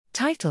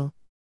Title: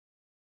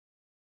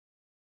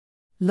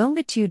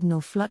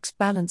 Longitudinal flux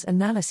balance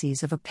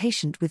analyses of a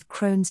patient with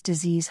Crohn's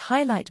disease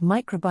highlight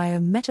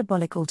microbiome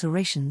metabolic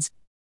alterations.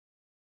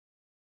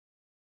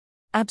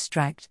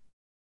 Abstract: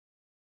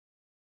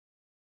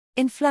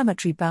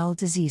 Inflammatory bowel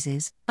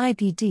diseases,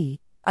 IBD,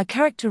 are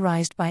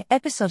characterized by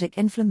episodic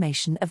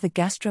inflammation of the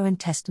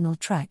gastrointestinal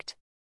tract.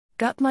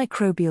 Gut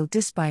microbial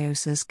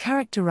dysbiosis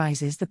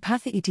characterizes the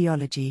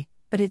pathoetiology,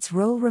 but its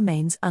role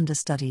remains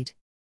understudied.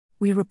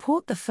 We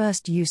report the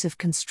first use of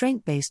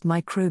constraint-based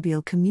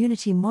microbial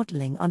community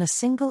modeling on a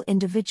single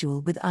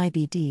individual with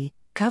IBD,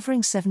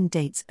 covering 7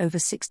 dates over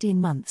 16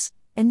 months,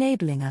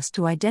 enabling us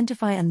to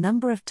identify a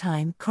number of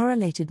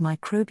time-correlated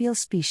microbial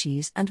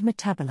species and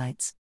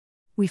metabolites.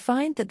 We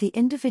find that the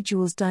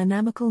individual's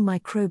dynamical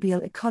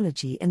microbial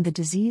ecology in the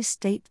disease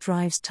state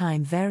drives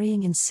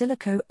time-varying in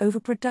silico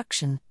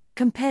overproduction,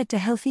 compared to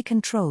healthy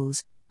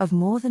controls, of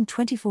more than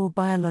 24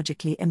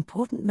 biologically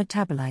important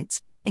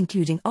metabolites,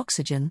 including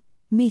oxygen,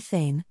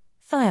 methane,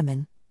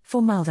 thiamine,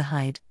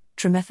 formaldehyde,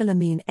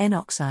 trimethylamine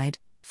N-oxide,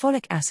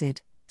 folic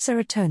acid,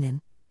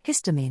 serotonin,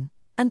 histamine,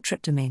 and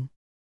tryptamine.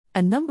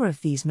 A number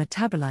of these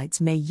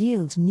metabolites may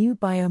yield new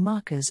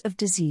biomarkers of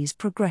disease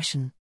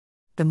progression.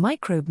 The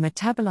microbe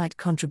metabolite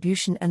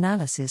contribution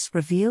analysis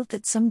revealed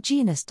that some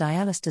genus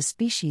Dialyster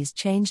species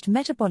changed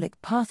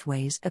metabolic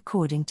pathways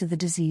according to the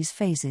disease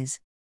phases.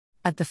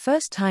 At the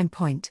first time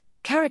point,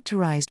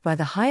 characterized by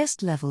the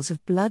highest levels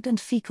of blood and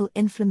fecal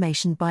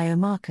inflammation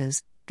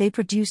biomarkers, they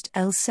produced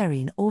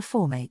L-serine or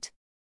formate.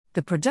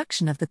 The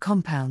production of the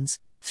compounds,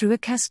 through a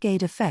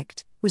cascade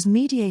effect, was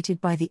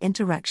mediated by the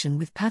interaction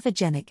with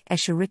pathogenic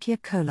Escherichia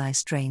coli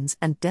strains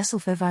and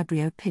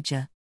Desulfovibrio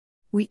pigia.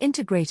 We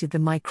integrated the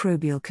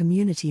microbial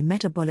community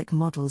metabolic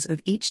models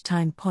of each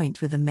time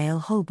point with a male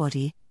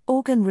whole-body,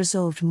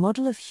 organ-resolved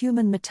model of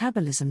human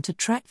metabolism to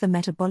track the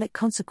metabolic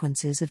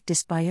consequences of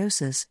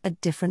dysbiosis at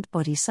different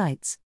body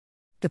sites.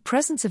 The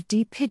presence of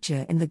D.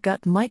 pigia in the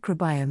gut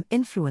microbiome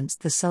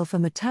influenced the sulfur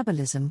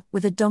metabolism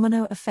with a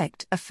domino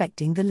effect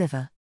affecting the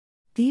liver.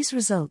 These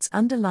results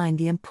underline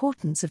the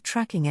importance of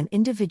tracking an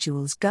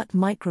individual's gut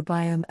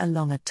microbiome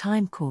along a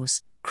time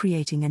course,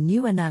 creating a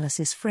new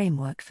analysis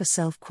framework for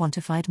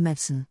self-quantified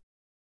medicine.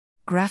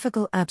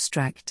 Graphical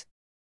abstract: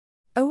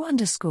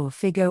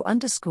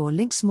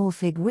 O_fig_O_link small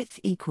fig width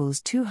equals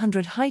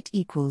 200 height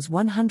equals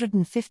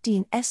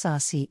 115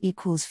 src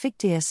equals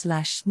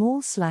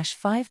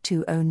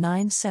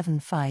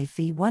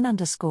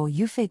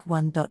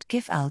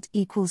figdias/small/520975v1_ufig1.gif alt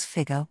equals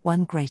figure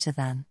 1 greater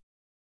than.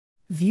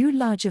 View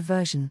larger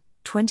version,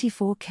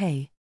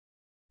 24K.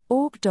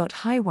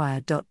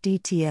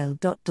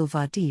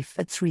 org.highwire.dtl.dlvardif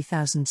at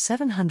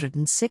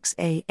 3706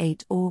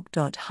 A8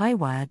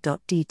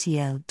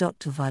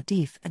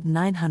 org.highwire.dtl.dlvardif at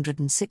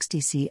 960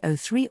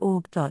 C03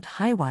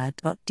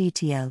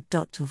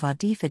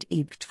 org.highwire.dtl.dlvardif at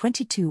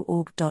eb22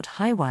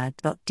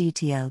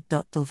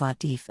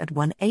 org.highwire.dtl.dlvardif at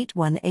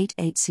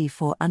 18188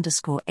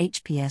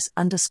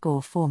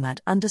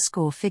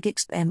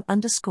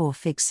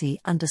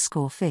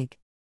 C4_HPS_format_figxpm_figc_fig